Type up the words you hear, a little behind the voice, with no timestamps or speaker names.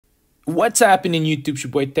What's happening YouTube? It's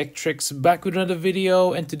your boy Tech Tricks back with another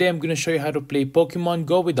video, and today I'm going to show you how to play Pokemon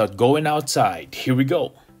Go without going outside. Here we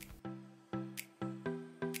go.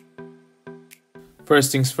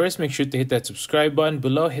 First things first, make sure to hit that subscribe button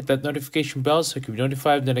below, hit that notification bell so you can be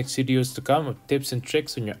notified of the next videos to come of tips and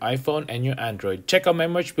tricks on your iPhone and your Android. Check out my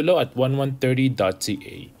merch below at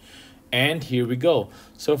 1130.ca. And here we go.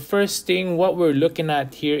 So first thing, what we're looking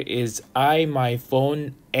at here is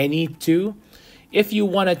iMyFone AnyTo. If you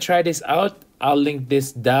want to try this out, I'll link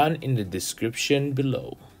this down in the description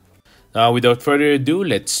below. Now, without further ado,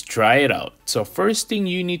 let's try it out. So first thing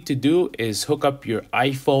you need to do is hook up your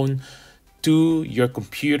iPhone to your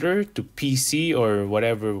computer, to PC or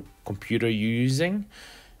whatever computer you're using.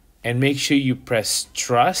 And make sure you press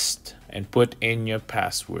trust and put in your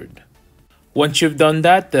password. Once you've done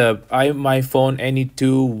that, the iMyFone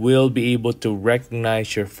AnyTo will be able to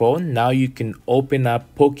recognize your phone. Now you can open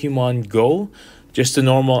up Pokemon Go. Just a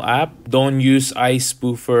normal app. Don't use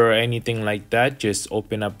iSpoofer or anything like that. Just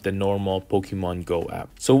open up the normal Pokemon Go app.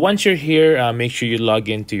 So once you're here, make sure you log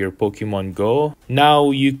into your Pokemon Go.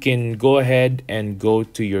 Now you can go ahead and go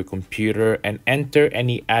to your computer and enter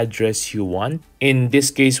any address you want. In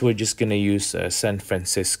this case, we're just gonna use San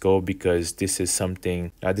Francisco because this is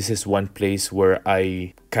something. This is one place where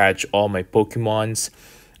I catch all my Pokemons.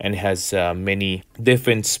 And it has many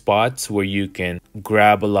different spots where you can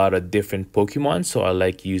grab a lot of different Pokemon. So I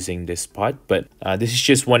like using this spot, but this is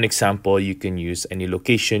just one example. You can use any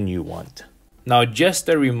location you want. Now, just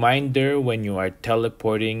a reminder, when you are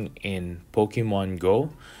teleporting in Pokemon Go,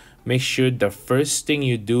 make sure the first thing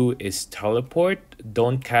you do is teleport.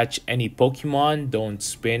 Don't catch any Pokemon. Don't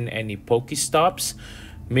spin any Pokestops.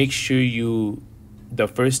 Make sure the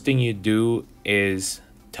first thing you do is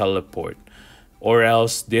teleport. Or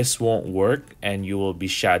else this won't work and you will be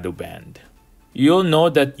shadow banned. You'll know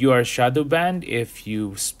that you are shadow banned if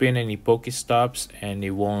you spin any Pokestops and it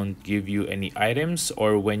won't give you any items,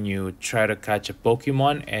 or when you try to catch a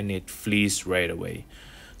Pokemon and it flees right away.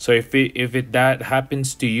 So if that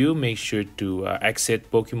happens to you, make sure to exit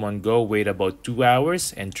Pokemon Go, wait about 2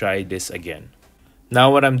 hours and try this again.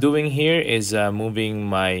 Now what I'm doing here is moving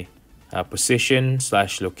my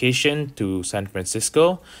position/location to San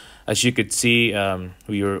Francisco. As you could see,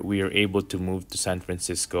 we are able to move to San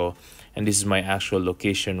Francisco, and this is my actual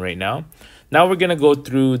location right now. Now we're gonna go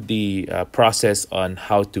through the process on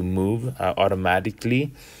how to move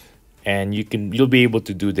automatically, and you'll be able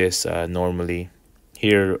to do this normally.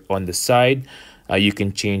 Here on the side, you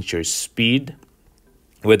can change your speed,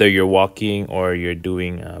 whether you're walking or you're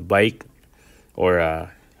doing a bike or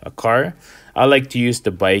a car. I like to use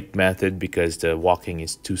the bike method because the walking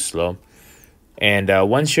is too slow. And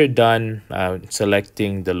once you're done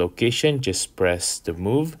selecting the location, just press the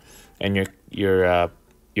move, and your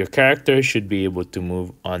character should be able to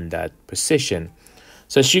move on that position.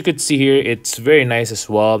 So as you could see here, it's very nice as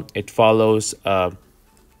well. It follows.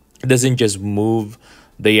 It doesn't just move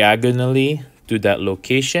diagonally to that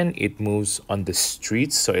location. It moves on the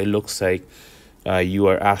streets, so it looks like you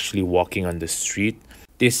are actually walking on the street.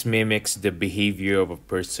 This mimics the behavior of a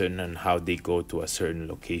person and how they go to a certain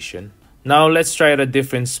location. Now let's try at a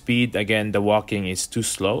different speed. Again, the walking is too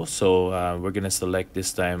slow, so we're gonna select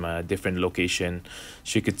this time a different location,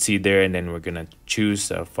 as you could see there, and then we're gonna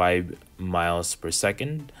choose 5 miles per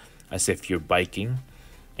second, as if you're biking.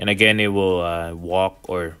 And again, it will walk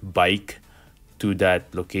or bike to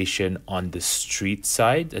that location on the street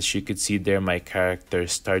side. As you could see there, my character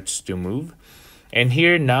starts to move. And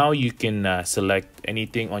here now you can select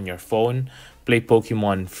anything on your phone, play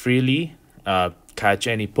Pokemon freely, catch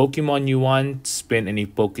any Pokemon you want, spin any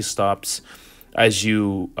Pokestops as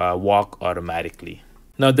you walk automatically.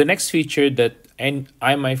 Now, the next feature that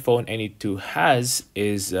iMyFone AnyTo has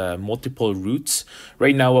is multiple routes.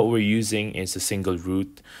 Right now, what we're using is a single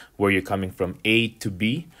route where you're coming from A to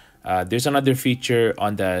B. There's another feature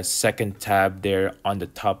on the second tab there on the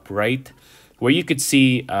top right, where you could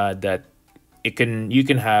see that you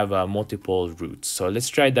can have multiple routes. So let's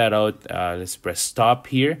try that out. Let's press stop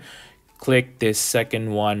here. Click this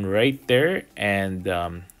second one right there, and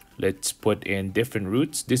let's put in different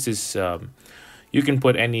routes. This is you can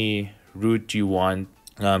put any route you want,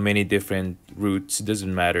 many different routes,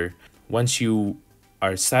 doesn't matter. Once you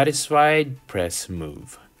are satisfied, press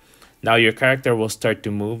move. Now your character will start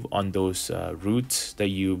to move on those routes that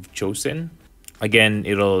you've chosen. Again,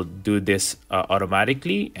 it'll do this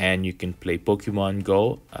automatically, and you can play Pokemon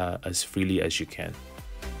Go as freely as you can.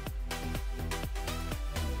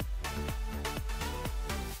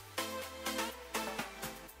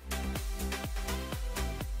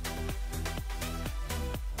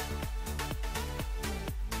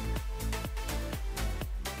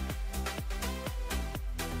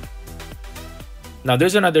 Now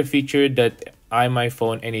there's another feature that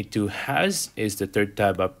iMyFone AnyTo has, is the third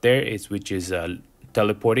tab up there, which is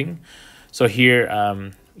teleporting. So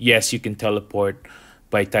here, yes, you can teleport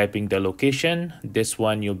by typing the location. This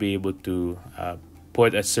one you'll be able to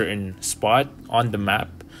put a certain spot on the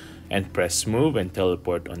map and press move and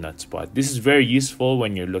teleport on that spot. This is very useful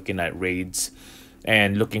when you're looking at raids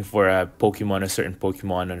and looking for a certain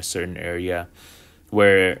Pokemon in a certain area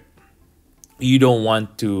where you don't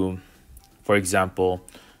want to, for example,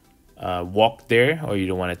 walk there, or you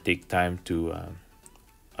don't want to take time to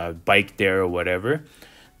bike there or whatever.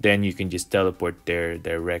 Then you can just teleport there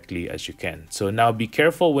directly as you can. So now be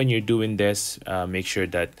careful when you're doing this. Make sure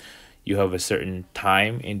that you have a certain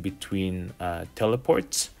time in between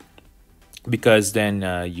teleports, because then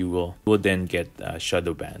you will then get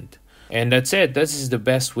shadow banned. And that's it. This is the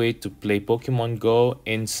best way to play Pokemon Go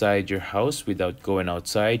inside your house without going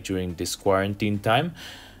outside during this quarantine time.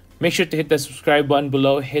 Make sure to hit that subscribe button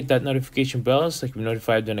below, hit that notification bell so you can be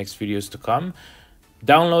notified of the next videos to come.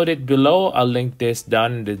 Download it below. I'll link this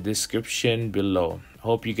down in the description below.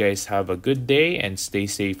 Hope you guys have a good day and stay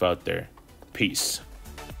safe out there. Peace.